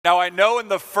Now, I know in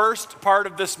the first part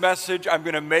of this message, I'm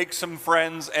going to make some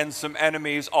friends and some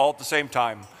enemies all at the same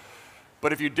time.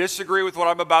 But if you disagree with what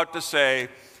I'm about to say,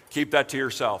 keep that to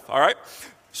yourself, all right?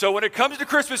 So when it comes to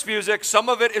Christmas music, some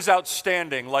of it is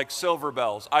outstanding, like Silver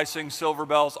Bells. I sing Silver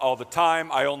Bells all the time.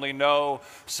 I only know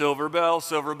Silver Bells,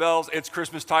 Silver Bells. It's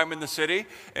Christmas time in the city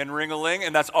and Ring-a-Ling,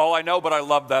 and that's all I know, but I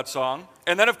love that song.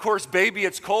 And then, of course, Baby,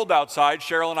 It's Cold Outside.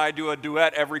 Cheryl and I do a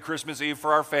duet every Christmas Eve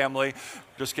for our family.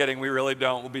 Just kidding, we really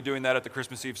don't. We'll be doing that at the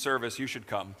Christmas Eve service. You should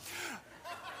come.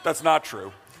 That's not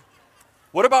true.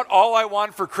 What about All I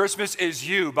Want for Christmas Is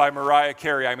You by Mariah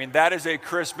Carey? I mean, that is a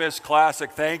Christmas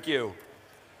classic. Thank you.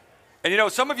 And you know,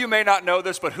 some of you may not know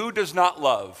this, but who does not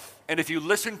love? And if you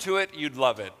listen to it, you'd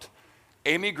love it.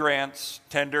 Amy Grant's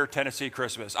Tender Tennessee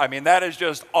Christmas. I mean, that is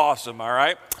just awesome, all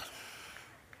right?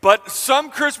 But some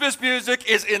Christmas music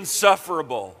is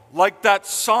insufferable, like that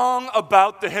song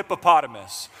about the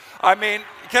hippopotamus. I mean,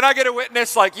 can I get a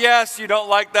witness? Like, yes, you don't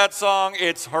like that song.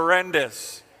 It's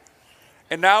horrendous.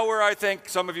 And now where I think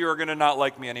some of you are going to not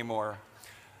like me anymore.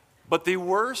 But the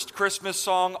worst Christmas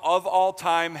song of all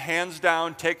time, hands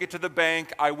down, take it to the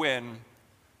bank, I win,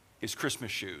 is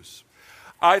Christmas Shoes.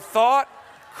 I thought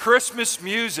Christmas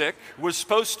music was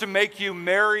supposed to make you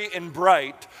merry and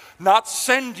bright, not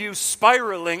send you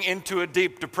spiraling into a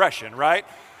deep depression, right?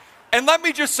 And let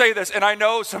me just say this, and I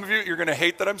know some of you, you're going to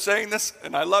hate that I'm saying this,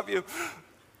 and I love you.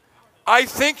 I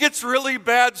think it's really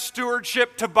bad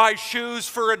stewardship to buy shoes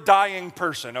for a dying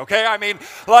person, okay? I mean,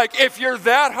 like, if you're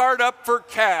that hard up for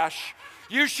cash,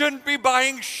 you shouldn't be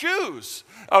buying shoes,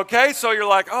 okay? So you're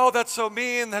like, oh, that's so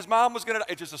mean. His mom was going to die.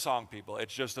 It's just a song, people.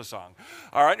 It's just a song,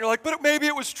 all right? And you're like, but maybe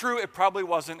it was true. It probably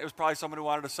wasn't. It was probably someone who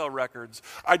wanted to sell records.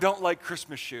 I don't like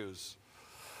Christmas shoes.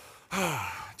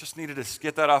 Just needed to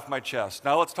get that off my chest.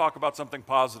 Now let's talk about something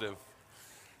positive.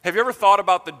 Have you ever thought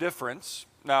about the difference?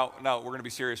 Now, we're going to be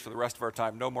serious for the rest of our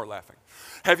time. No more laughing.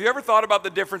 Have you ever thought about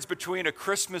the difference between a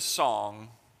Christmas song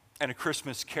and a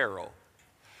Christmas carol?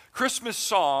 Christmas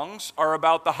songs are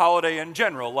about the holiday in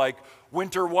general, like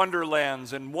winter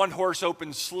wonderlands and one-horse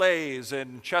open sleighs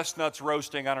and chestnuts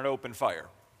roasting on an open fire.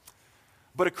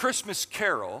 But a Christmas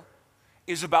carol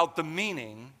is about the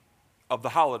meaning of the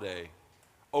holiday.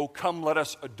 Oh, come, let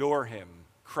us adore him,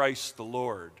 Christ the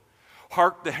Lord.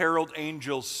 Hark the herald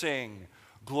angels sing,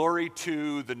 glory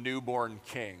to the newborn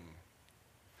King.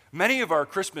 Many of our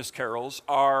Christmas carols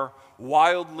are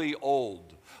wildly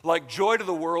old. Like Joy to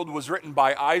the World was written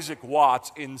by Isaac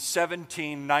Watts in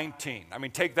 1719. I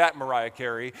mean, take that, Mariah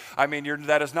Carey. I mean,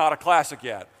 that is not a classic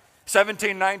yet.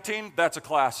 1719, that's a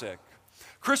classic.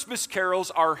 Christmas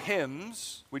carols are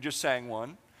hymns. We just sang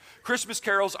one. Christmas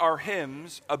carols are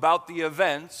hymns about the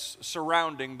events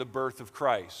surrounding the birth of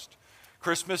Christ.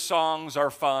 Christmas songs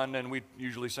are fun, and we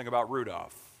usually sing about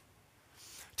Rudolph.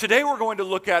 Today we're going to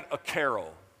look at a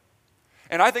carol.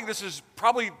 And I think this is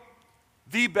probably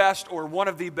the best or one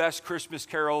of the best Christmas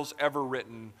carols ever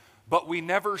written, but we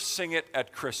never sing it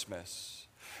at Christmas.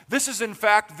 This is, in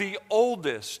fact, the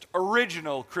oldest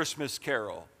original Christmas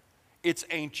carol. It's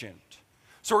ancient.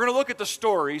 So we're going to look at the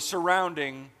story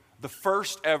surrounding the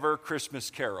first ever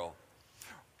Christmas carol.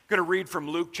 I'm going to read from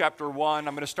Luke chapter 1.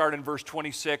 I'm going to start in verse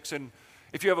 26, and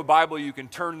if you have a Bible, you can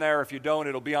turn there. If you don't,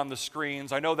 it'll be on the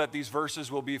screens. I know that these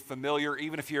verses will be familiar.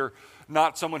 Even if you're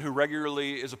not someone who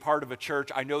regularly is a part of a church,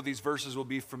 I know these verses will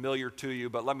be familiar to you,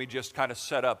 but let me just kind of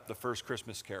set up the first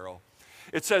Christmas carol.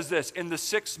 It says this, in the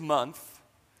 6th month,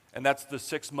 and that's the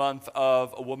 6th month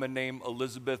of a woman named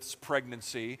Elizabeth's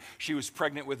pregnancy. She was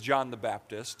pregnant with John the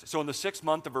Baptist. So in the 6th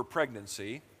month of her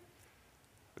pregnancy,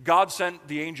 God sent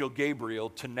the angel Gabriel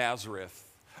to Nazareth,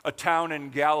 a town in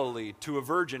Galilee, to a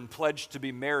virgin pledged to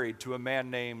be married to a man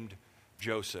named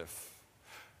Joseph,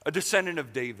 a descendant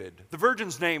of David. The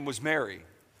virgin's name was Mary.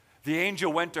 The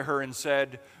angel went to her and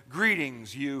said,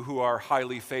 "Greetings, you who are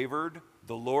highly favored.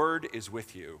 The Lord is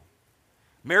with you."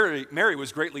 Mary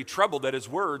was greatly troubled at his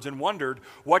words and wondered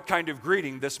what kind of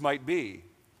greeting this might be.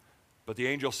 But the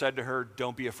angel said to her,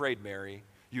 "Don't be afraid, Mary.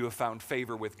 You have found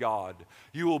favor with God.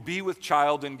 You will be with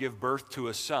child and give birth to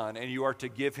a son, and you are to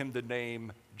give him the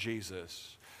name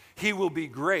Jesus. He will be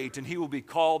great, and he will be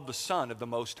called the Son of the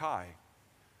Most High.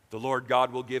 The Lord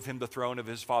God will give him the throne of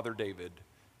his father David,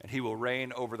 and he will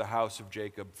reign over the house of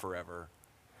Jacob forever.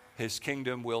 His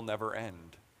kingdom will never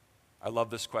end." I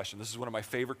love this question. This is one of my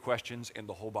favorite questions in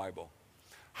the whole Bible.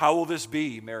 "How will this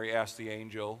be?" Mary asked the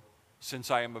angel, "since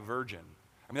I am a virgin?"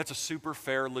 I mean, that's a super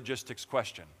fair logistics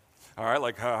question. All right,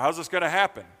 like, how's this going to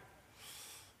happen?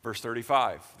 Verse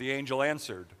 35, the angel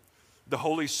answered, "The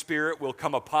Holy Spirit will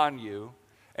come upon you,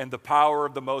 and the power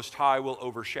of the Most High will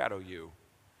overshadow you.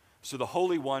 So the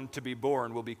Holy One to be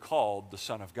born will be called the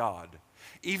Son of God.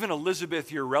 Even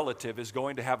Elizabeth, your relative, is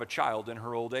going to have a child in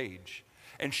her old age.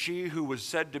 And she who was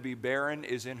said to be barren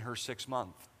is in her 6th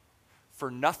month.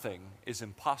 For nothing is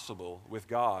impossible with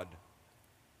God.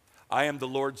 I am the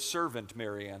Lord's servant,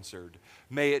 Mary answered.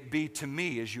 May it be to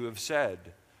me as you have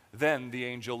said. Then the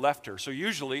angel left her. So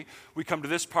usually we come to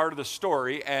this part of the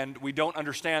story and we don't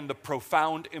understand the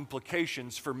profound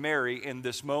implications for Mary in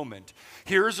this moment.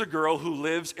 Here's a girl who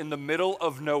lives in the middle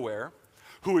of nowhere,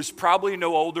 who is probably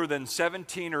no older than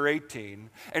 17 or 18,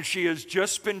 and she has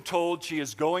just been told she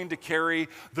is going to carry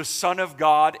the Son of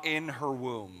God in her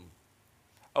womb.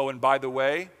 Oh, and by the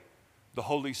way, the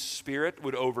Holy Spirit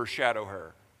would overshadow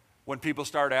her. When people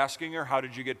start asking her, how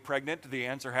did you get pregnant? The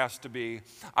answer has to be,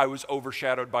 I was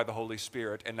overshadowed by the Holy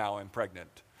Spirit and now I'm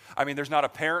pregnant. I mean, there's not a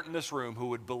parent in this room who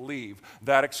would believe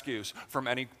that excuse from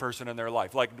any person in their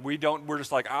life. Like, we're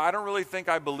just like, I don't really think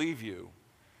I believe you.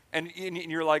 And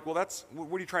you're like, well,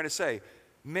 what are you trying to say?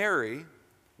 Mary,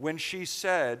 when she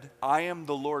said, I am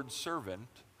the Lord's servant,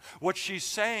 what she's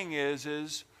saying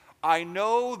is, I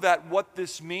know that what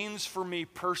this means for me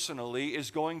personally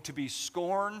is going to be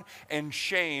scorn and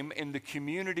shame in the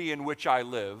community in which I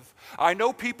live. I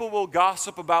know people will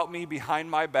gossip about me behind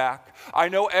my back. I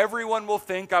know everyone will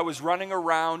think I was running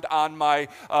around on my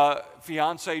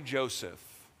fiancé Joseph.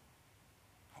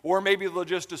 Or maybe they'll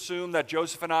just assume that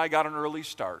Joseph and I got an early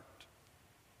start.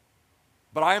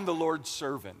 But I am the Lord's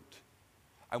servant.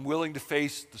 I'm willing to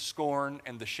face the scorn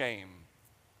and the shame.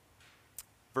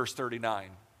 Verse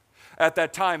 39. At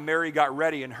that time, Mary got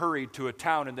ready and hurried to a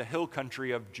town in the hill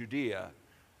country of Judea.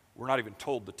 We're not even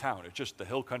told the town, it's just the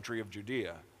hill country of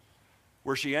Judea,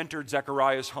 where she entered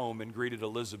Zechariah's home and greeted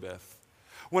Elizabeth.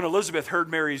 When Elizabeth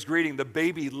heard Mary's greeting, the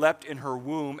baby leapt in her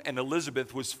womb, and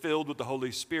Elizabeth was filled with the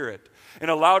Holy Spirit. In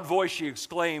a loud voice she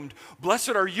exclaimed,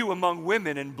 Blessed are you among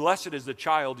women, and blessed is the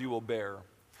child you will bear.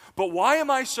 But why am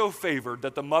I so favored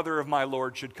that the mother of my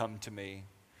Lord should come to me?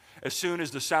 As soon as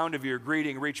the sound of your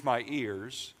greeting reached my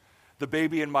ears, the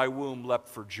baby in my womb leapt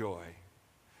for joy.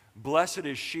 Blessed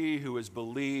is she who has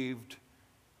believed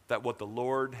that what the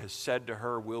Lord has said to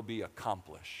her will be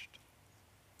accomplished.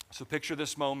 So picture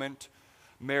this moment.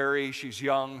 Mary, she's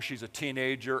young, she's a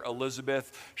teenager.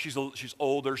 Elizabeth, she's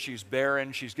older, she's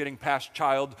barren, she's getting past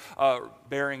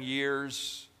childbearing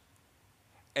years.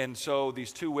 And so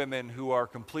these two women who are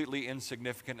completely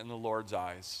insignificant in the Lord's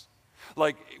eyes.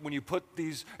 Like when you put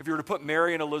if you were to put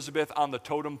Mary and Elizabeth on the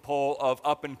totem pole of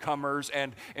up-and-comers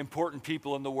and important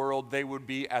people in the world, they would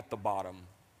be at the bottom.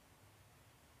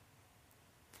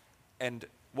 And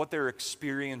what they're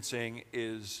experiencing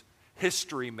is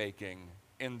history-making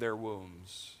in their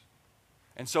wombs.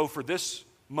 And so for this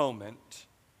moment,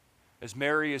 as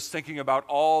Mary is thinking about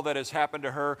all that has happened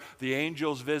to her, the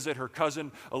angels visit, her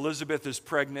cousin Elizabeth is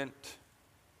pregnant,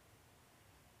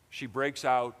 she breaks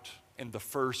out in the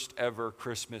first ever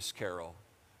Christmas carol.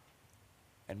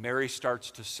 And Mary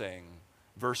starts to sing.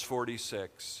 Verse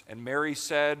 46, and Mary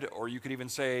said, or you could even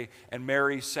say, and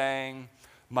Mary sang,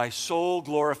 my soul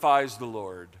glorifies the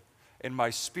Lord, and my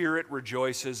spirit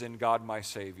rejoices in God my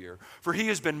Savior. For he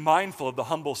has been mindful of the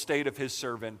humble state of his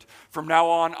servant. From now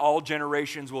on, all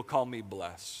generations will call me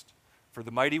blessed. For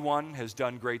the Mighty One has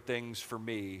done great things for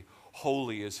me.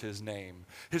 Holy is his name.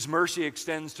 His mercy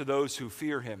extends to those who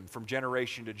fear him from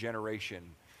generation to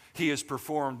generation. He has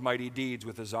performed mighty deeds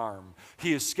with his arm.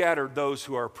 He has scattered those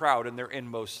who are proud in their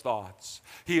inmost thoughts.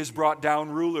 He has brought down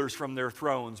rulers from their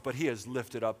thrones, but he has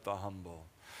lifted up the humble.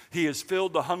 He has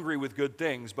filled the hungry with good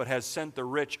things, but has sent the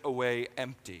rich away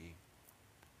empty.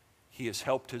 He has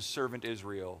helped his servant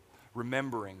Israel,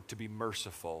 remembering to be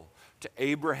merciful to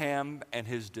Abraham and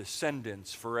his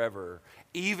descendants forever,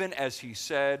 even as he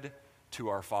said to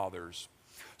our fathers.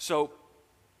 So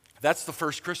that's the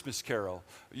first Christmas carol.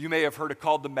 You may have heard it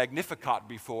called the Magnificat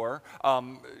before,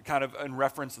 kind of in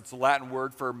reference, it's a Latin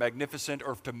word for magnificent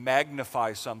or to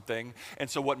magnify something. And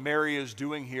so what Mary is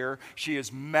doing here, she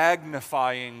is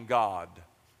magnifying God.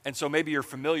 And so maybe you're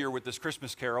familiar with this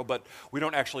Christmas carol, but we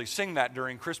don't actually sing that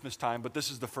during Christmas time, but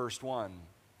this is the first one.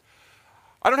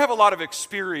 I don't have a lot of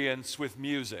experience with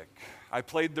music. I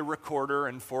played the recorder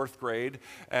in 4th grade,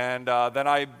 and then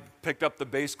I picked up the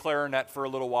bass clarinet for a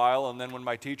little while, and then when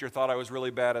my teacher thought I was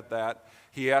really bad at that,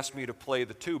 he asked me to play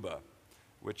the tuba,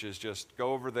 which is just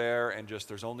go over there and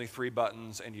there's only 3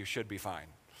 buttons and you should be fine.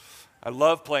 I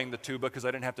love playing the tuba because I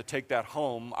didn't have to take that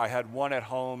home. I had one at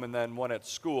home and then one at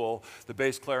school. The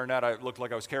bass clarinet, I looked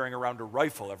like I was carrying around a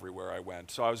rifle everywhere I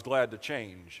went, so I was glad to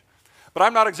change. But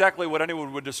I'm not exactly what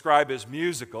anyone would describe as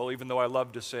musical, even though I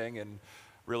love to sing and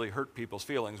really hurt people's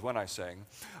feelings when I sing.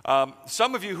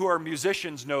 Some of you who are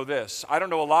musicians know this. I don't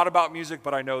know a lot about music,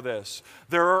 but I know this.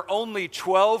 There are only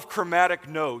 12 chromatic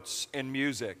notes in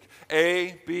music.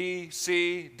 A, B,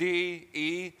 C, D,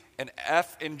 E, and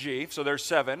F, and G. So there's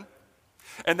 7.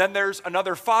 And then there's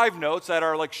another 5 notes that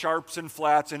are like sharps and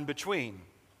flats in between.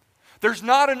 There's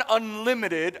not an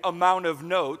unlimited amount of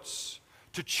notes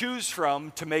to choose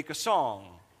from to make a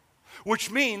song,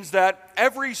 which means that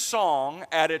every song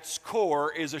at its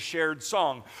core is a shared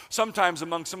song. Sometimes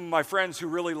among some of my friends who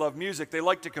really love music, they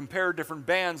like to compare different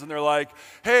bands, and they're like,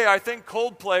 hey, I think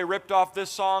Coldplay ripped off this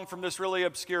song from this really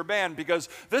obscure band because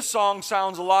this song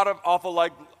sounds a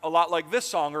lot like this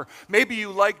song. Or maybe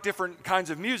you like different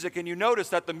kinds of music and you notice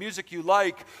that the music you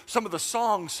like, some of the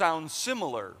songs sound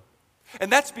similar. And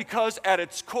that's because at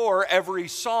its core, every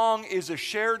song is a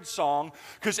shared song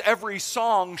because every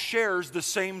song shares the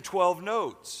same 12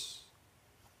 notes.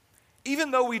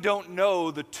 Even though we don't know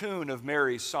the tune of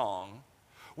Mary's song,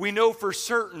 we know for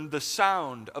certain the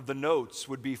sound of the notes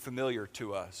would be familiar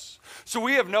to us. So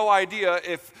we have no idea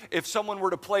if someone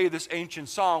were to play this ancient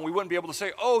song, we wouldn't be able to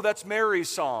say, oh, that's Mary's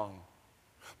song.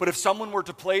 But if someone were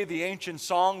to play the ancient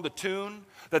song, the tune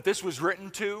that this was written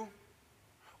to,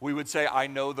 we would say, I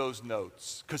know those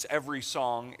notes, because every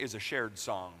song is a shared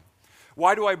song.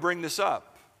 Why do I bring this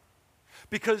up?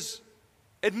 Because,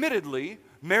 admittedly,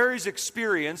 Mary's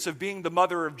experience of being the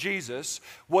mother of Jesus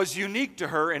was unique to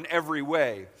her in every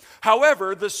way.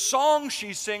 However, the song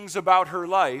she sings about her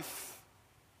life,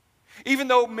 even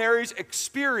though Mary's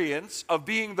experience of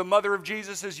being the mother of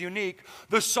Jesus is unique,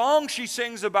 the song she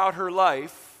sings about her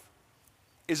life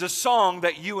is a song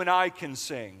that you and I can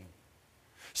sing.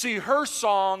 See, her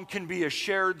song can be a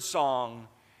shared song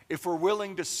if we're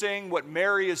willing to sing what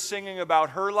Mary is singing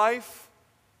about her life.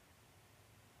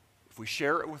 If we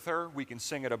share it with her, we can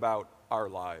sing it about our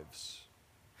lives.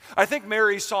 I think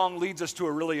Mary's song leads us to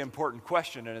a really important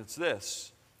question, and it's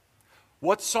this.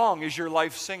 What song is your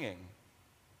life singing?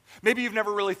 Maybe you've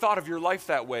never really thought of your life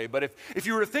that way, but if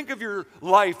you were to think of your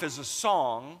life as a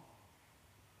song,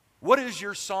 what is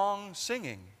your song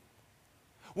singing?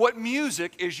 What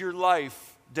music is your life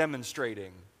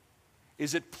demonstrating?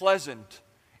 Is it pleasant?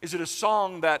 Is it a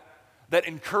song that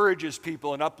encourages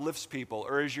people and uplifts people?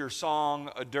 Or is your song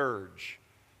a dirge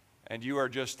and you are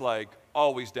just like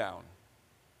always down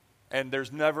and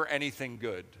there's never anything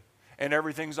good and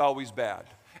everything's always bad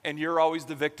and you're always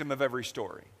the victim of every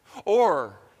story?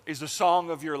 Or is the song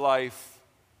of your life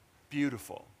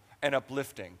beautiful and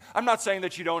uplifting? I'm not saying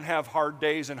that you don't have hard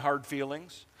days and hard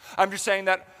feelings. I'm just saying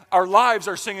that our lives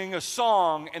are singing a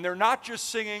song, and they're not just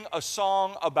singing a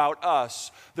song about us.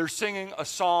 They're singing a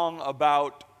song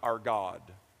about our God.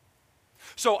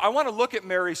 So I want to look at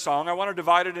Mary's song. I want to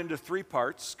divide it into 3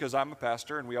 parts because I'm a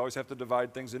pastor, and we always have to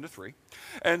divide things into 3.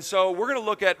 And so we're going to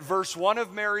look at verse 1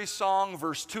 of Mary's song,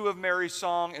 verse 2 of Mary's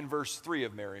song, and verse 3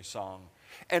 of Mary's song.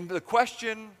 And the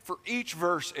question for each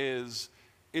verse is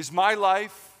my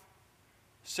life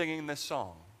singing this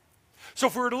song? So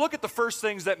if we were to look at the first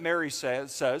things that Mary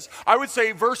says, I would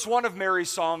say verse 1 of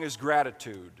Mary's song is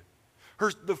gratitude.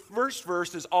 The first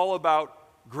verse is all about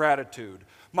gratitude.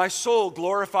 My soul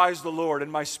glorifies the Lord,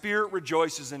 and my spirit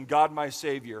rejoices in God my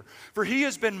Savior. For he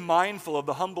has been mindful of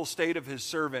the humble state of his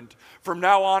servant. From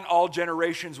now on, all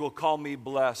generations will call me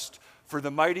blessed. For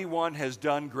the mighty one has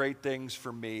done great things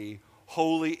for me.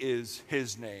 Holy is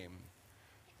his name.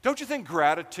 Don't you think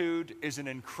gratitude is an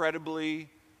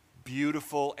incredibly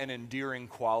beautiful and endearing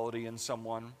quality in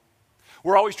someone?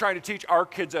 We're always trying to teach our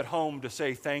kids at home to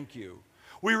say thank you.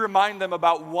 We remind them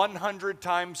about 100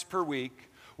 times per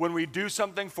week when we do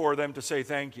something for them to say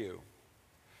thank you.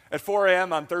 At 4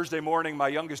 a.m. on Thursday morning, my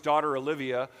youngest daughter,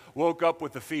 Olivia, woke up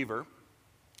with a fever.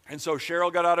 And so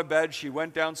Cheryl got out of bed. She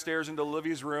went downstairs into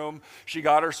Olivia's room. She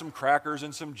got her some crackers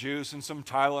and some juice and some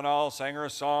Tylenol, sang her a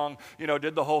song,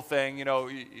 did the whole thing.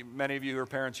 Many of you who are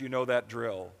parents, you know that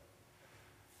drill.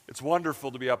 It's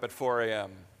wonderful to be up at 4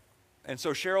 a.m. And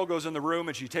so Cheryl goes in the room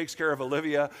and she takes care of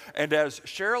Olivia. And as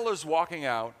Cheryl is walking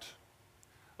out,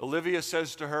 Olivia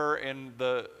says to her in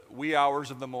the wee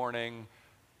hours of the morning,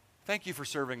 "Thank you for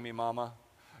serving me, Mama."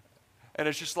 And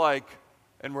it's just like,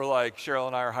 and we're like, Cheryl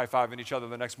and I are high-fiving each other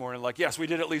the next morning, like, yes, we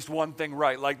did at least one thing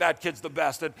right. Like, that kid's the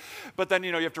best. But then,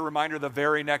 you have to remind her the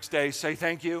very next day, say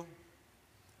thank you.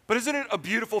 But isn't it a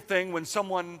beautiful thing when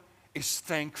someone is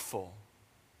thankful?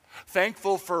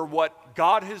 Thankful for what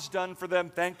God has done for them,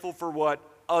 thankful for what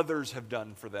others have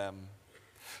done for them.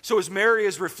 So as Mary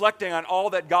is reflecting on all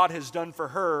that God has done for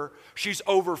her, she's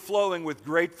overflowing with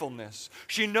gratefulness.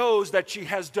 She knows that she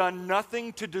has done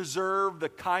nothing to deserve the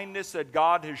kindness that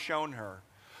God has shown her.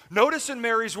 Notice in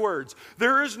Mary's words,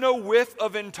 there is no whiff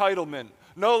of entitlement,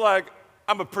 No, like,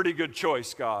 I'm a pretty good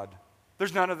choice, God.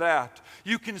 There's none of that.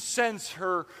 You can sense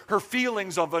her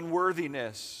feelings of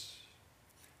unworthiness.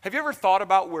 Have you ever thought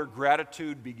about where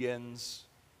gratitude begins?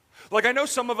 Like, I know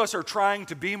some of us are trying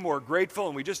to be more grateful,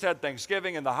 and we just had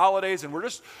Thanksgiving and the holidays, and we're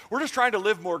just trying to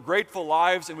live more grateful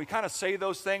lives, and we kind of say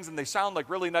those things, and they sound like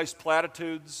really nice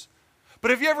platitudes. But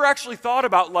have you ever actually thought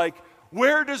about, like,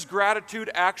 where does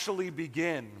gratitude actually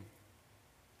begin?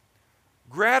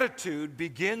 Gratitude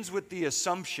begins with the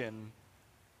assumption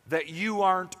that you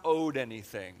aren't owed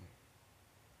anything.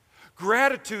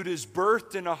 Gratitude is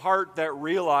birthed in a heart that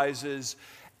realizes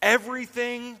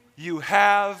everything you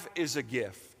have is a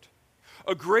gift.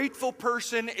 A grateful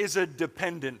person is a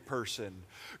dependent person.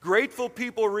 Grateful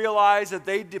people realize that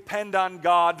they depend on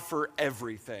God for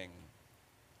everything.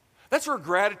 That's where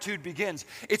gratitude begins.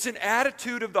 It's an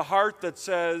attitude of the heart that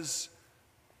says,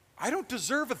 I don't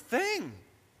deserve a thing.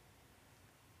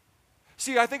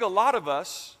 See, I think a lot of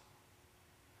us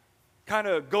kind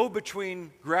of go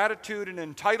between gratitude and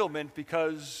entitlement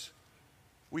because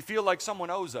we feel like someone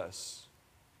owes us.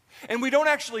 And we don't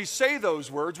actually say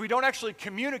those words, we don't actually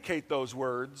communicate those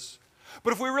words,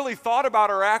 but if we really thought about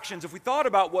our actions, if we thought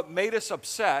about what made us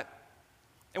upset,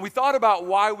 and we thought about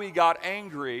why we got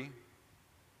angry,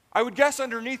 I would guess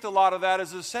underneath a lot of that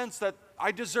is a sense that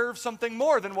I deserve something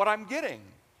more than what I'm getting.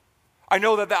 I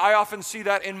know that I often see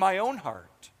that in my own heart.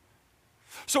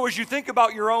 So as you think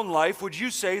about your own life, would you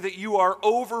say that you are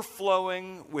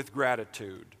overflowing with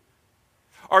gratitude?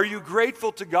 Are you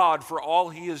grateful to God for all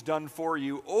He has done for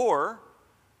you, or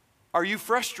are you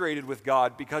frustrated with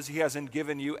God because He hasn't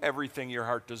given you everything your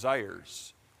heart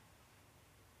desires?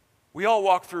 We all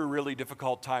walk through really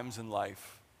difficult times in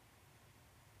life.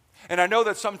 And I know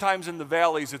that sometimes in the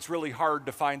valleys it's really hard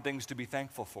to find things to be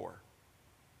thankful for.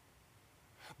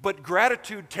 But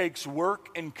gratitude takes work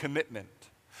and commitment.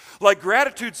 Like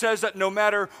gratitude says that no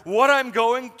matter what I'm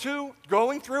going through,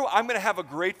 I'm going to have a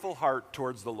grateful heart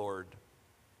towards the Lord.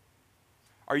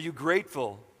 Are you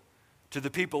grateful to the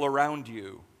people around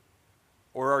you,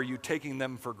 or are you taking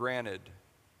them for granted?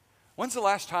 When's the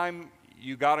last time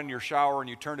you got in your shower and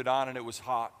you turned it on and it was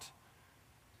hot,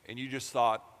 and you just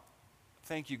thought,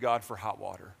 thank you, God, for hot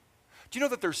water? Do you know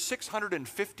that there's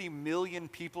 650 million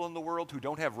people in the world who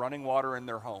don't have running water in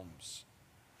their homes?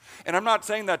 And I'm not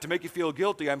saying that to make you feel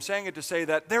guilty. I'm saying it to say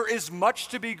that there is much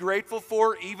to be grateful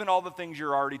for, even all the things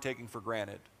you're already taking for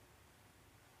granted.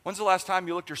 When's the last time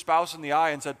you looked your spouse in the eye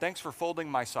and said, thanks for folding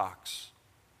my socks?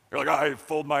 You're like, I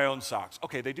fold my own socks.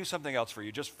 Okay, they do something else for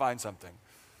you. Just find something.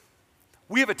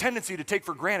 We have a tendency to take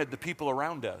for granted the people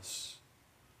around us.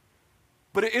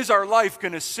 But is our life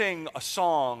going to sing a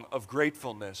song of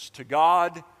gratefulness to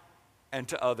God and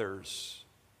to others?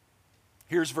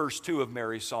 Here's verse 2 of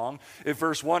Mary's song. If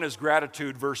verse 1 is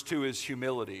gratitude, verse 2 is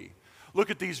humility.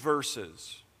 Look at these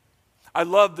verses. I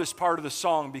love this part of the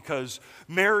song because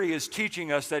Mary is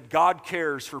teaching us that God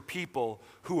cares for people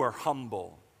who are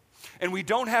humble. And we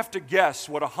don't have to guess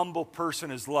what a humble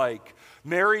person is like.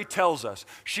 Mary tells us.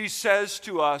 She says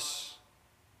to us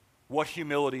what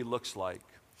humility looks like.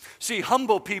 See,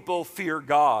 humble people fear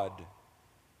God.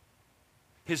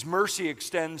 His mercy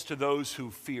extends to those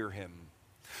who fear Him.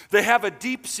 They have a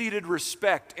deep-seated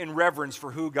respect and reverence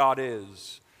for who God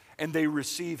is, and they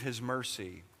receive His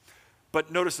mercy.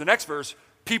 But notice the next verse,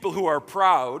 people who are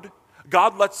proud,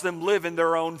 God lets them live in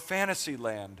their own fantasy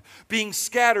land. Being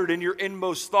scattered in your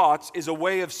inmost thoughts is a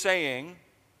way of saying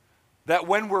that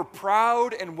when we're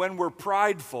proud and when we're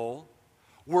prideful,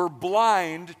 we're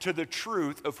blind to the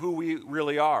truth of who we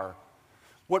really are.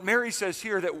 What Mary says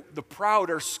here, that the proud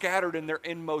are scattered in their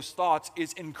inmost thoughts,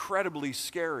 is incredibly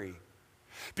scary.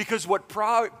 Because what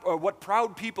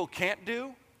proud people can't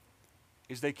do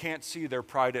is they can't see their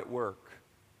pride at work.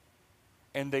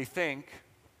 And they think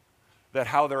that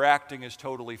how they're acting is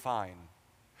totally fine.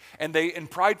 And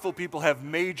prideful people have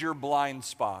major blind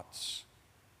spots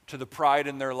to the pride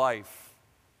in their life.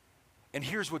 And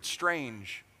here's what's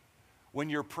strange. When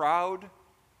you're proud,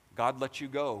 God lets you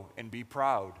go and be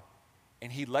proud.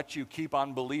 And He lets you keep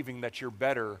on believing that you're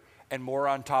better and more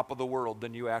on top of the world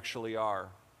than you actually are.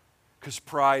 Because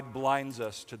pride blinds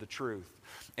us to the truth.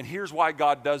 And here's why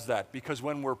God does that. Because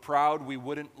when we're proud, we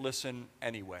wouldn't listen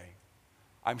anyway.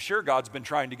 I'm sure God's been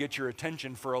trying to get your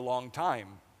attention for a long time,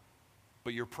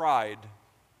 but your pride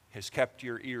has kept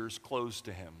your ears closed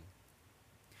to Him.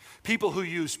 People who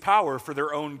use power for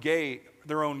their own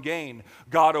gain,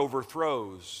 God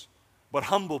overthrows, but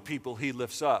humble people He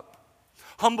lifts up.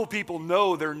 Humble people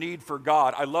know their need for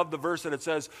God. I love the verse that it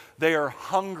says they are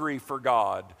hungry for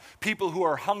God. People who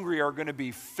are hungry are going to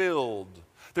be filled.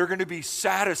 They're going to be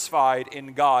satisfied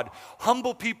in God.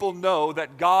 Humble people know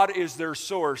that God is their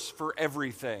source for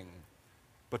everything.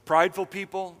 But prideful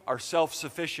people are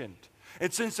self-sufficient.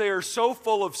 And since they are so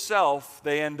full of self,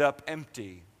 they end up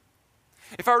empty.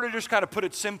 If I were to just kind of put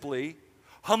it simply,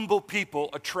 humble people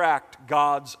attract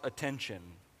God's attention.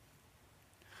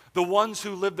 The ones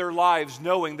who live their lives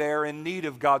knowing they are in need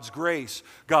of God's grace,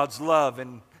 God's love,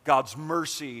 and God's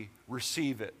mercy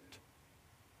receive it.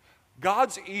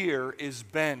 God's ear is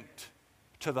bent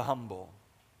to the humble.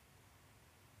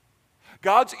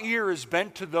 God's ear is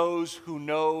bent to those who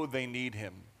know they need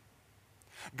Him.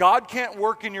 God can't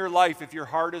work in your life if your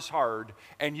heart is hard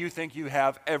and you think you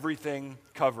have everything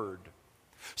covered.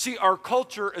 See, our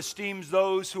culture esteems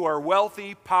those who are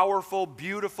wealthy, powerful,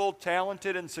 beautiful,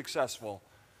 talented, and successful.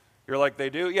 You're like, they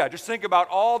do? Yeah, just think about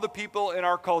all the people in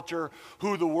our culture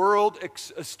who the world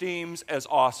esteems as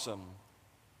awesome.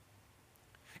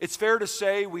 It's fair to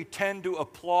say we tend to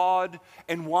applaud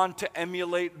and want to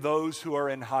emulate those who are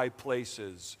in high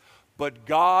places. But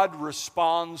God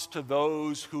responds to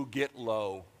those who get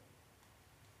low.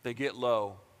 They get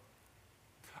low.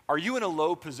 Are you in a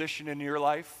low position in your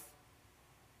life?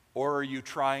 Or are you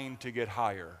trying to get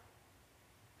higher?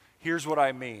 Here's what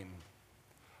I mean.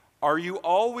 Are you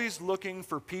always looking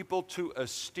for people to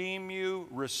esteem you,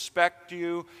 respect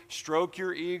you, stroke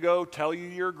your ego, tell you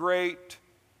you're great?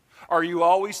 Are you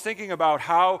always thinking about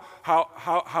how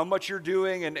much you're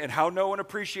doing and how no one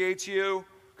appreciates you?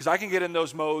 Because I can get in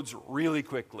those modes really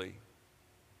quickly.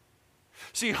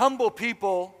 See, humble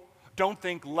people don't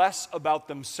think less about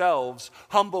themselves.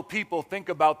 Humble people think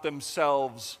about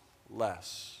themselves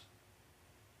less.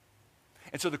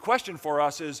 And so the question for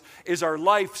us is our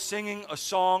life singing a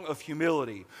song of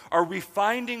humility? Are we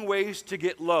finding ways to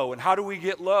get low? And how do we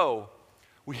get low?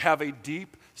 We have a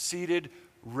deep-seated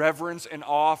reverence and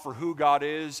awe for who God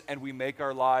is, and we make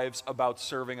our lives about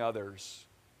serving others.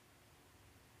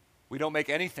 We don't make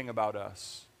anything about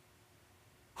us.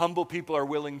 Humble people are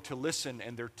willing to listen,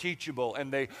 and they're teachable,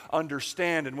 and they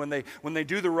understand, and when they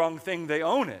do the wrong thing, they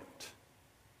own it.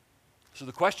 So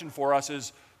the question for us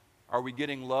is, are we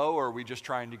getting low, or are we just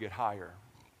trying to get higher?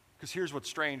 Because here's what's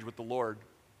strange with the Lord.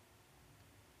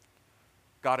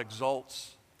 God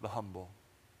exalts the humble.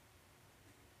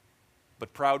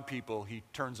 But proud people He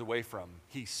turns away from.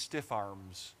 He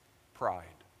stiff-arms pride.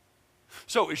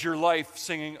 So is your life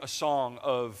singing a song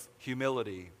of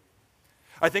humility?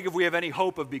 I think if we have any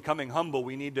hope of becoming humble,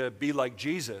 we need to be like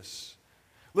Jesus.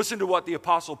 Listen to what the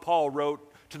Apostle Paul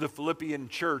wrote to the Philippian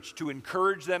church to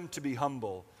encourage them to be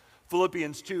humble.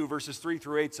 Philippians 2, verses 3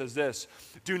 through 8 says this,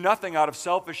 "Do nothing out of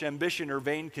selfish ambition or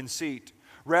vain conceit.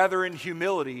 Rather, in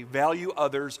humility, value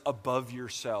others above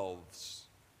yourselves.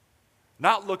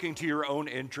 Not looking to your own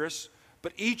interests,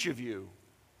 but each of you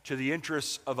to the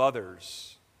interests of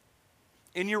others.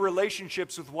 In your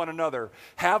relationships with one another,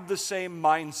 have the same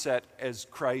mindset as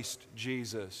Christ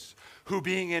Jesus, who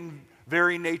being in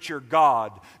very nature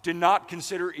God, did not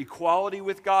consider equality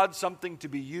with God something to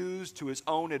be used to His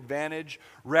own advantage.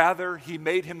 Rather, He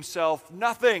made Himself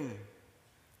nothing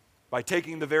by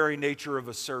taking the very nature of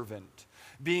a servant,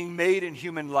 being made in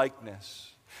human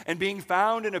likeness. And being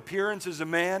found in appearance as a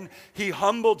man, He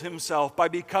humbled Himself by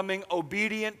becoming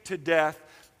obedient to death,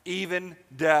 even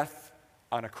death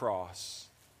on a cross."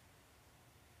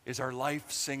 Is our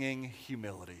life singing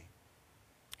humility?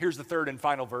 Here's the third and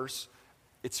final verse.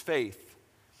 It's faith.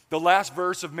 The last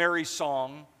verse of Mary's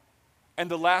song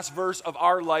and the last verse of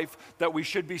our life that we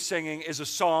should be singing is a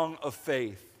song of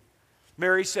faith.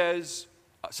 Mary says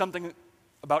something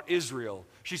about Israel.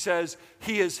 She says,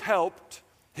 "He has helped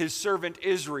His servant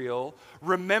Israel,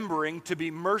 remembering to be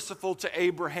merciful to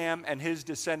Abraham and his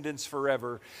descendants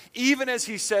forever, even as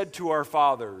He said to our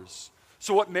fathers."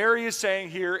 So what Mary is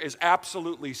saying here is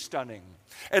absolutely stunning.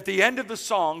 At the end of the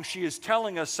song, she is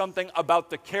telling us something about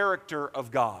the character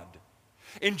of God.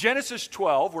 In Genesis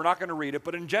 12, we're not going to read it,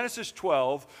 but in Genesis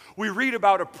 12, we read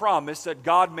about a promise that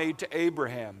God made to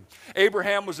Abraham.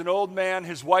 Abraham was an old man,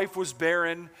 his wife was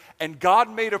barren, and God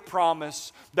made a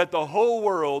promise that the whole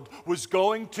world was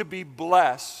going to be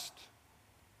blessed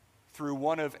through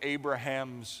one of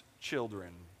Abraham's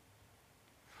children.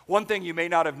 One thing you may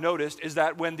not have noticed is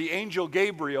that when the angel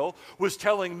Gabriel was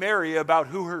telling Mary about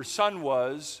who her son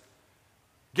was,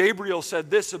 Gabriel said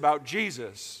this about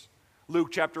Jesus. Luke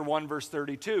chapter 1, verse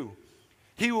 32.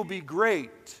 "He will be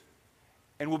great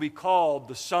and will be called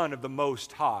the Son of the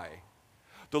Most High.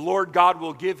 The Lord God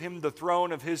will give Him the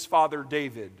throne of His father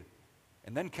David."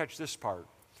 And then catch this part.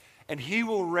 "And He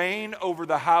will reign over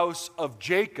the house of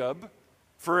Jacob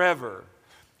forever.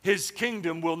 His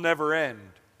kingdom will never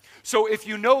end." So if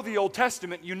you know the Old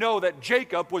Testament, you know that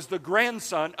Jacob was the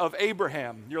grandson of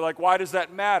Abraham. You're like, why does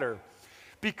that matter?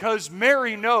 Because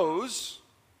Mary knows,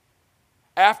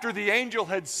 after the angel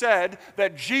had said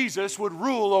that Jesus would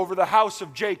rule over the house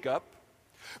of Jacob,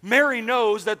 Mary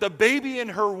knows that the baby in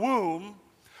her womb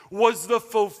was the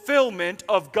fulfillment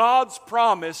of God's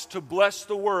promise to bless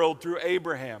the world through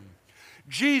Abraham.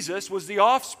 Jesus was the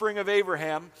offspring of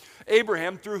Abraham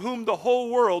through whom the whole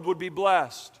world would be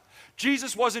blessed.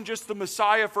 Jesus wasn't just the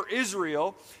Messiah for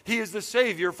Israel, he is the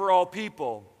Savior for all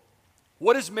people.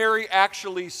 What is Mary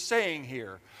actually saying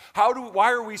here?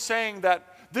 Why are we saying that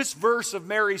this verse of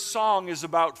Mary's song is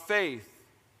about faith?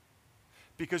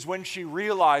 Because when she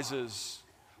realizes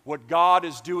what God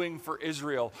is doing for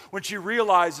Israel, when she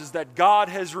realizes that God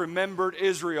has remembered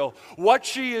Israel, what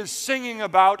she is singing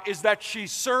about is that she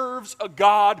serves a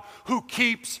God who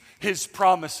keeps his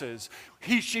promises.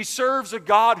 She serves a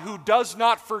God who does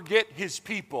not forget his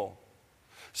people.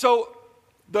 So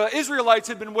the Israelites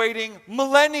had been waiting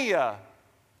millennia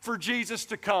for Jesus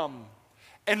to come.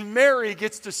 And Mary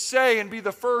gets to say and be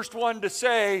the first one to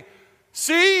say,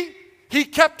 see, he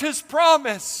kept his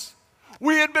promise.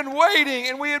 We had been waiting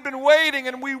and we had been waiting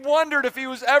and we wondered if he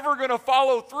was ever going to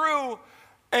follow through,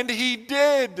 and he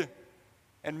did.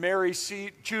 And Mary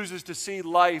chooses to see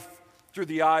life through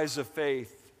the eyes of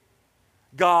faith.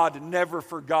 God never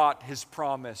forgot his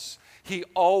promise. He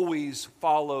always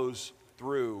follows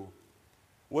through.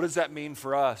 What does that mean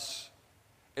for us?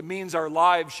 It means our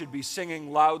lives should be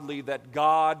singing loudly that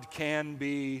God can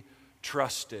be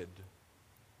trusted.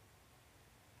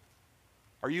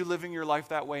 Are you living your life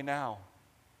that way now?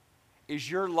 Is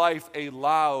your life a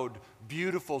loud,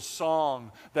 beautiful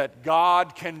song that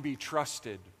God can be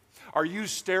trusted? Are you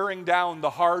staring down the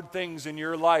hard things in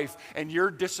your life and your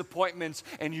disappointments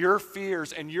and your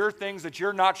fears and your things that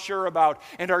you're not sure about?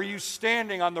 And are you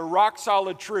standing on the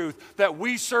rock-solid truth that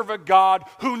we serve a God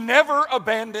who never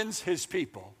abandons his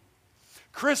people?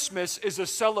 Christmas is a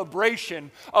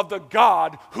celebration of the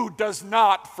God who does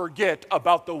not forget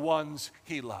about the ones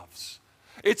he loves.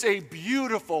 It's a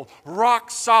beautiful,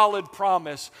 rock-solid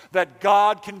promise that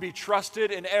God can be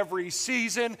trusted in every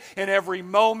season, in every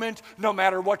moment, no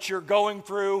matter what you're going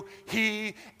through.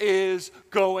 He is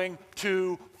going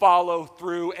to follow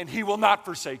through, and he will not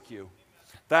forsake you.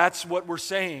 That's what we're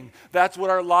saying. That's what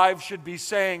our lives should be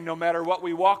saying, no matter what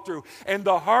we walk through. And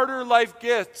the harder life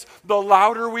gets, the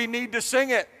louder we need to sing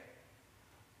it.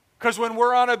 Because when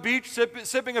we're on a beach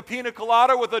sipping a pina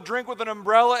colada with a drink with an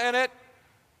umbrella in it,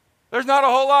 there's not a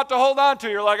whole lot to hold on to.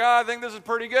 You're like, I think this is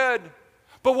pretty good.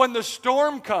 But when the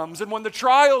storm comes and when the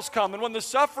trials come and when the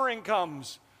suffering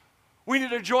comes, we need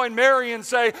to join Mary and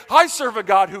say, I serve a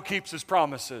God who keeps his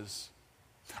promises.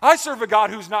 I serve a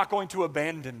God who's not going to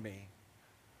abandon me.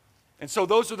 And so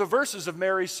those are the verses of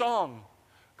Mary's song: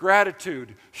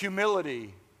 gratitude,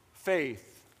 humility,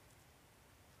 faith.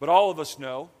 But all of us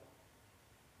know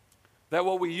that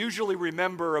what we usually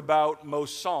remember about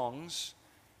most songs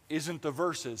isn't the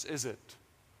verses, is it?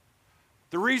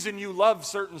 The reason you love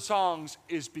certain songs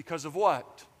is because of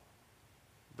what?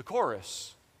 The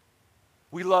chorus.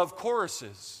 We love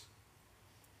choruses.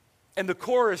 And the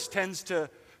chorus tends to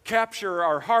capture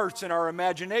our hearts and our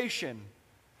imagination.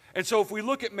 And so if we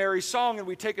look at Mary's song and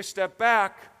we take a step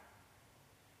back,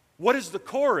 what is the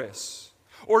chorus?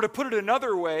 Or to put it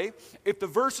another way, if the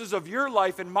verses of your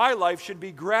life and my life should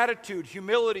be gratitude,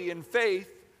 humility, and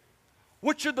faith,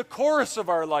 what should the chorus of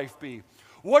our life be?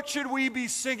 What should we be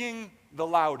singing the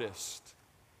loudest?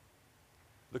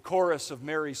 The chorus of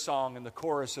Mary's song and the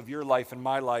chorus of your life and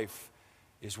my life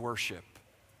is worship.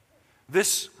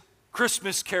 This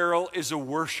Christmas carol is a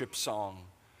worship song.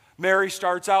 Mary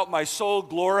starts out, my soul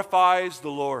glorifies the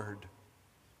Lord.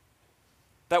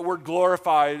 That word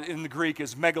glorified in the Greek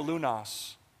is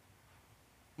megalunos.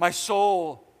 My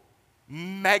soul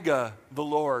mega the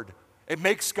Lord. It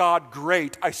makes God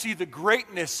great. I see the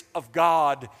greatness of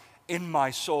God in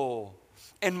my soul.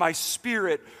 And my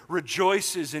spirit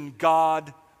rejoices in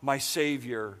God, my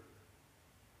Savior.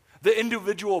 The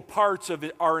individual parts of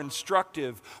it are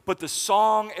instructive, but the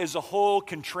song as a whole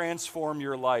can transform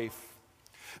your life.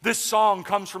 This song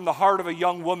comes from the heart of a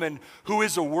young woman who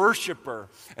is a worshiper.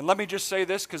 And let me just say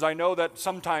this, because I know that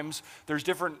sometimes there's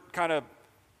different kind of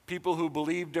people who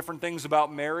believe different things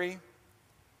about Mary.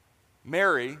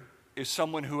 Mary is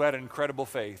someone who had incredible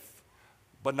faith,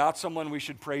 but not someone we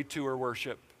should pray to or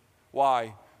worship.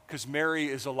 Why? Because Mary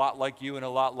is a lot like you and a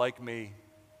lot like me.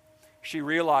 She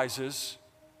realizes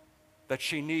that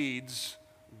she needs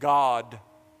God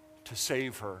to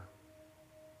save her.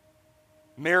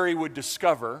 Mary would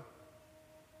discover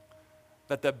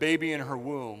that the baby in her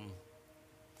womb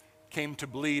came to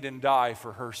bleed and die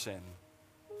for her sin.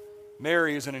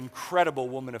 Mary is an incredible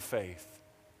woman of faith,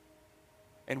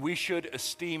 and we should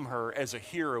esteem her as a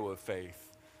hero of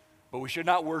faith. But we should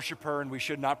not worship her and we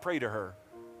should not pray to her,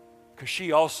 because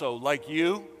she also, like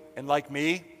you and like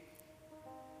me,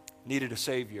 needed a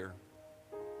Savior.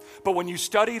 But when you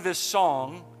study this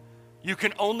song, you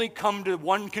can only come to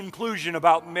one conclusion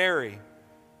about Mary.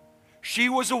 She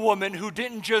was a woman who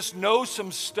didn't just know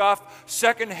some stuff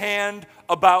secondhand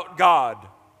about God.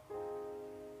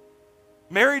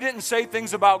 Mary didn't say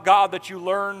things about God that you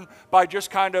learn by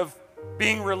just kind of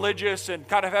being religious and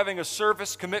kind of having a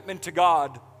surface commitment to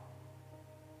God.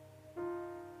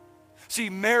 See,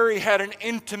 Mary had an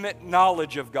intimate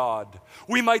knowledge of God.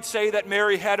 We might say that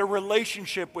Mary had a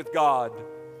relationship with God.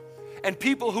 And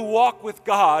people who walk with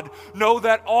God know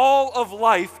that all of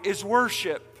life is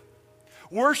worship.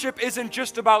 Worship isn't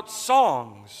just about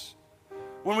songs.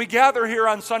 When we gather here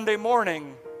on Sunday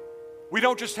morning, we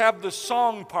don't just have the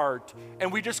song part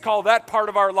and we just call that part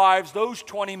of our lives, those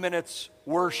 20 minutes,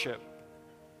 worship.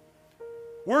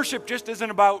 Worship just isn't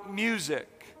about music.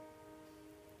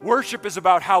 Worship is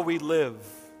about how we live.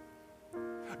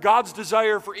 God's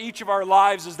desire for each of our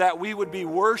lives is that we would be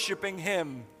worshiping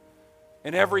Him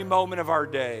in every moment of our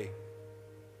day.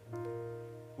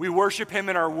 We worship Him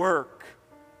in our work.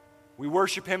 We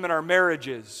worship Him in our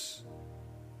marriages.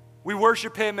 We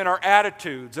worship Him in our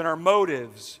attitudes, in our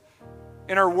motives,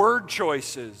 in our word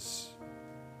choices.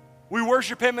 We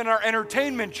worship Him in our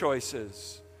entertainment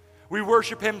choices. We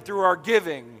worship Him through our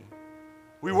giving.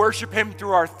 We worship Him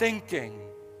through our thinking.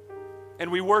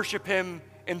 And we worship Him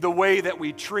in the way that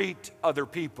we treat other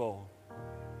people.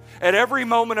 At every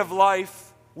moment of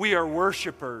life, we are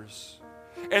worshipers.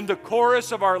 And the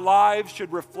chorus of our lives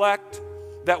should reflect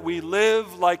that we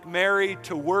live like Mary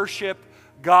to worship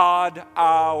God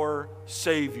our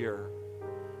Savior.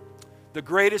 The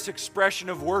greatest expression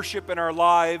of worship in our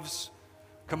lives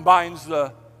combines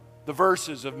the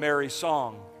verses of Mary's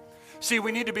song. See,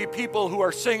 we need to be people who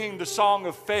are singing the song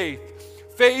of faith.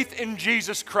 Faith in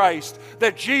Jesus Christ,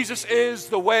 that Jesus is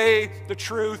the way, the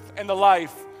truth, and the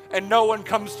life, and no one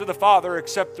comes to the Father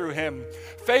except through Him.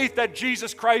 Faith that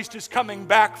Jesus Christ is coming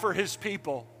back for His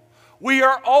people. We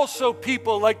are also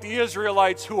people like the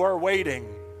Israelites who are waiting.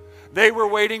 They were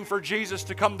waiting for Jesus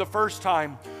to come the first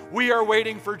time. We are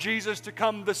waiting for Jesus to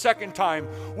come the second time.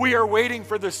 We are waiting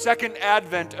for the second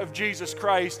advent of Jesus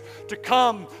Christ to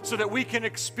come so that we can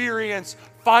experience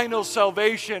final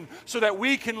salvation, so that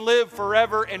we can live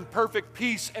forever in perfect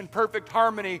peace and perfect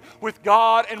harmony with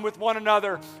God and with one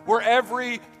another, where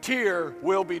every tear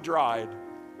will be dried.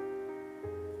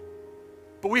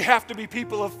 But we have to be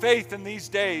people of faith in these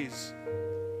days.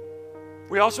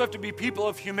 We also have to be people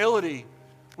of humility.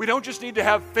 We don't just need to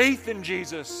have faith in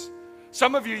Jesus.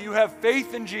 Some of you have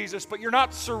faith in Jesus, but you're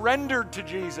not surrendered to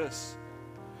Jesus.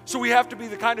 So we have to be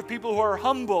the kind of people who are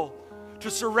humble, to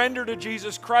surrender to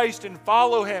Jesus Christ and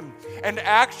follow Him and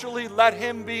actually let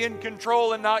Him be in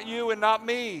control and not you and not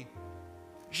me.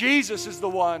 Jesus is the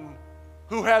one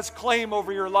who has claim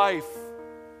over your life.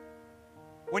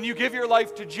 When you give your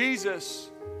life to Jesus,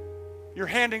 you're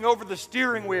handing over the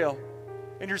steering wheel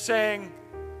and you're saying,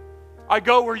 I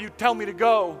go where you tell me to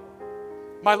go.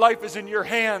 My life is in your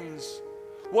hands.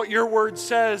 What your word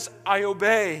says, I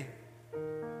obey.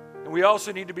 And we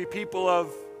also need to be people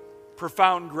of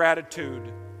profound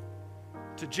gratitude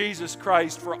to Jesus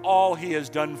Christ for all He has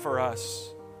done for us.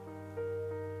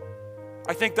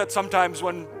 I think that sometimes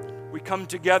when we come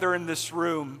together in this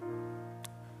room,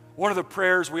 one of the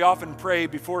prayers we often pray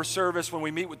before service when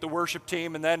we meet with the worship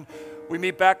team, and then we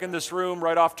meet back in this room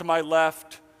right off to my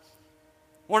left,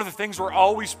 one of the things we're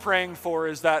always praying for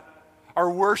is that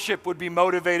our worship would be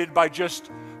motivated by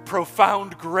just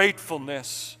profound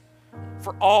gratefulness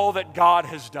for all that God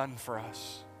has done for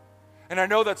us. And I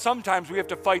know that sometimes we have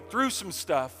to fight through some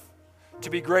stuff to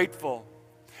be grateful.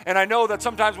 And I know that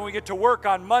sometimes when we get to work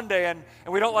on Monday and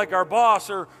we don't like our boss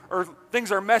or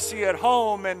things are messy at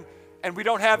home and we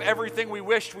don't have everything we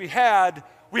wished we had,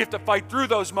 we have to fight through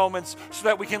those moments so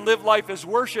that we can live life as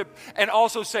worship and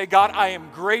also say, God, I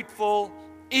am grateful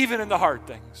even in the hard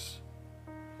things.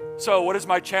 So what is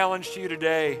my challenge to you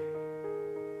today?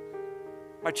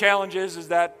 My challenge is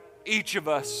that each of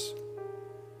us,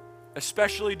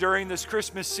 especially during this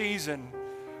Christmas season,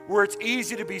 where it's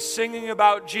easy to be singing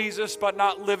about Jesus but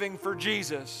not living for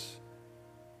Jesus,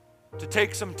 to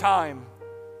take some time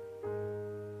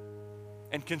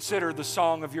and consider the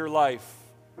song of your life.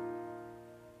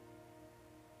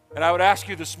 And I would ask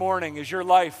you this morning, is your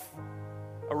life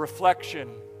a reflection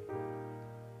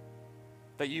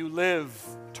that you live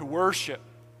to worship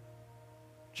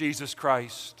Jesus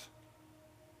Christ?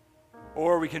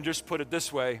 Or we can just put it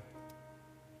this way: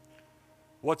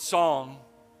 what song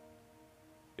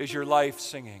is your life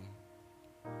singing?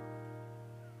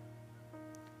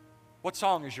 What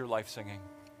song is your life singing?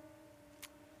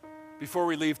 Before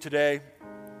we leave today,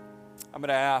 I'm going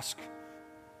to ask,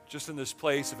 just in this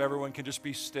place, if everyone can just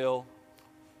be still.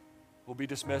 We'll be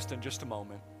dismissed in just a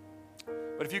moment.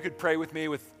 But if you could pray with me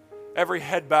with every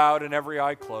head bowed and every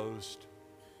eye closed,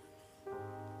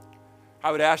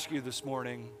 I would ask you this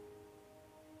morning,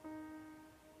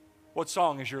 what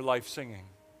song is your life singing?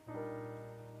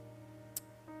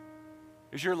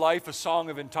 Is your life a song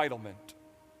of entitlement?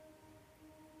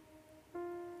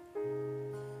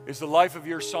 Is the life of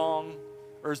your song,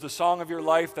 or is the song of your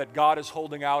life that God is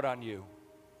holding out on you?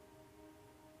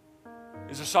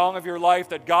 Is the song of your life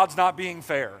that God's not being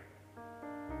fair?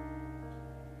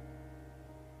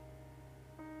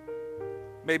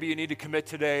 Maybe you need to commit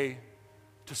today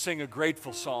to sing a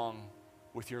grateful song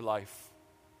with your life.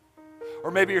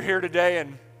 Or maybe you're here today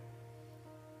and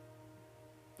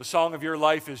the song of your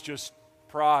life is just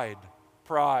pride,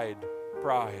 pride,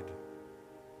 pride.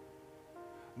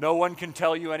 No one can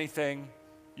tell you anything.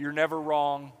 You're never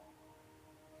wrong.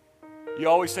 You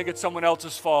always think it's someone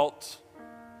else's fault.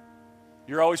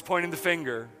 You're always pointing the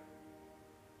finger.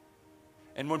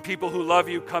 And when people who love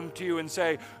you come to you and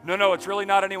say, no, it's really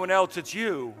not anyone else, it's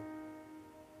you.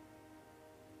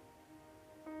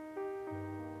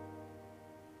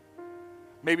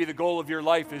 Maybe the goal of your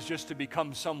life is just to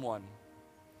become someone,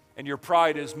 and your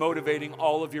pride is motivating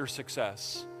all of your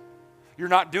success. You're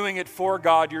not doing it for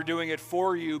God, you're doing it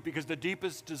for you, because the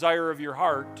deepest desire of your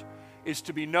heart is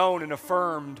to be known and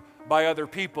affirmed by other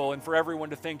people and for everyone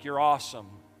to think you're awesome.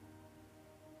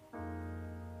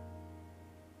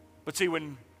 But see,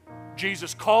 when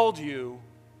Jesus called you,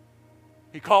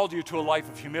 He called you to a life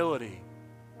of humility.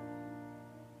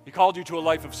 He called you to a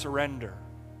life of surrender.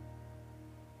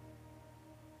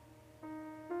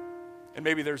 And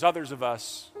maybe there's others of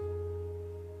us.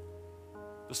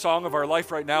 The song of our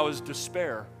life right now is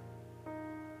despair.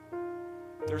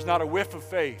 There's not a whiff of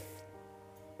faith.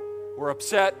 We're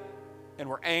upset and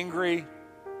we're angry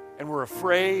and we're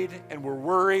afraid and we're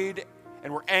worried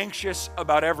and we're anxious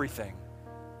about everything.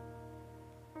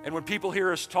 And when people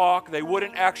hear us talk, they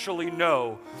wouldn't actually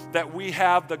know that we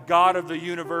have the God of the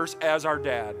universe as our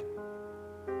dad.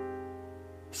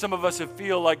 Some of us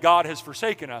feel like God has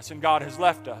forsaken us and God has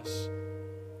left us.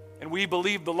 And we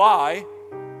believe the lie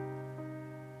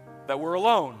that we're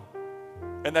alone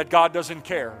and that God doesn't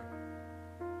care.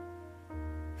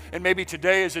 And maybe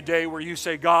today is a day where you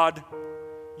say, God,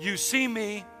 you see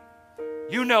me,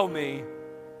 you know me,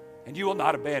 and you will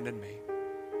not abandon me.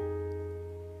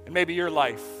 And maybe your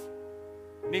life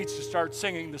needs to start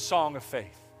singing the song of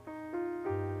faith.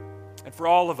 And for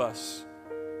all of us,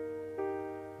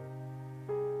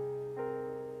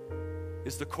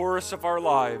 is the chorus of our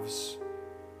lives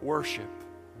worship?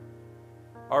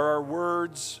 Are our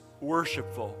words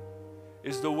worshipful?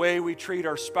 Is the way we treat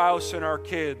our spouse and our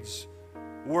kids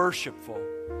worshipful?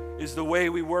 Is the way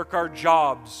we work our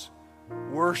jobs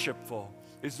worshipful?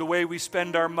 Is the way we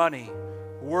spend our money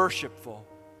worshipful?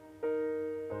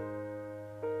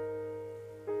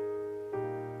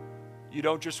 You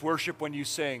don't just worship when you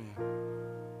sing.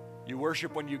 You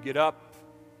worship when you get up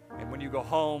and when you go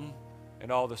home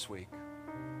and all this week.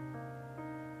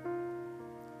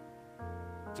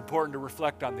 It's important to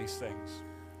reflect on these things.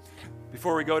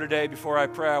 Before we go today, before I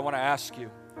pray, I want to ask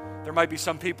you, there might be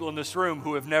some people in this room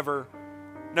who have never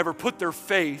put their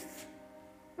faith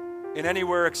in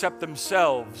anywhere except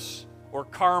themselves or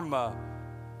karma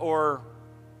or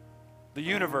the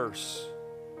universe.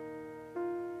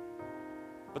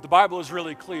 But the Bible is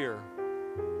really clear.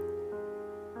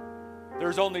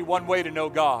 There's only one way to know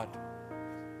God.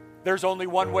 There's only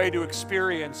one way to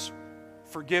experience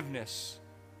forgiveness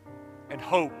and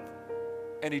hope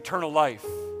and eternal life.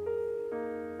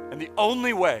 And the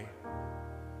only way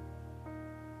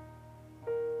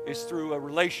is through a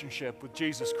relationship with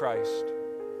Jesus Christ.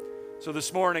 So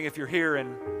this morning, if you're here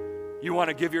and you want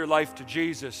to give your life to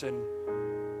Jesus and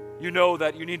you know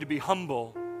that you need to be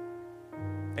humble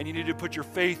and you need to put your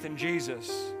faith in Jesus,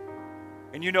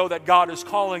 and you know that God is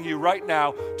calling you right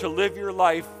now to live your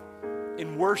life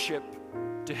in worship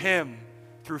to Him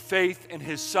through faith in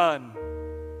His Son,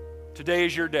 today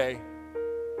is your day.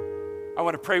 I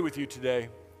want to pray with you today.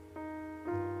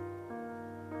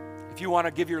 If you want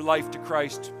to give your life to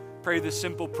Christ, pray this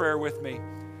simple prayer with me.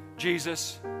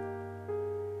 Jesus,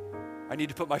 I need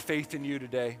to put my faith in you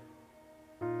today.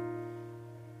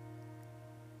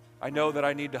 I know that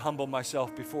I need to humble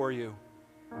myself before you,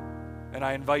 and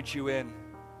I invite you in,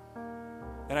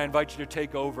 and I invite you to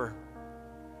take over,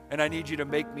 and I need you to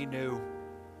make me new.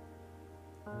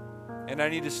 And I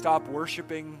need to stop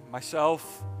worshiping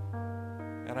myself,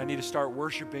 and I need to start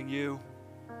worshiping you.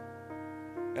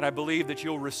 And I believe that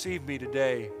you'll receive me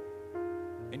today,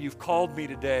 and you've called me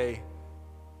today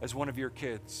as one of your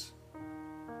kids.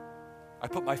 I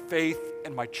put my faith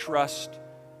and my trust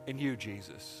in you,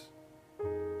 Jesus.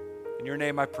 In your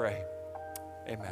name I pray.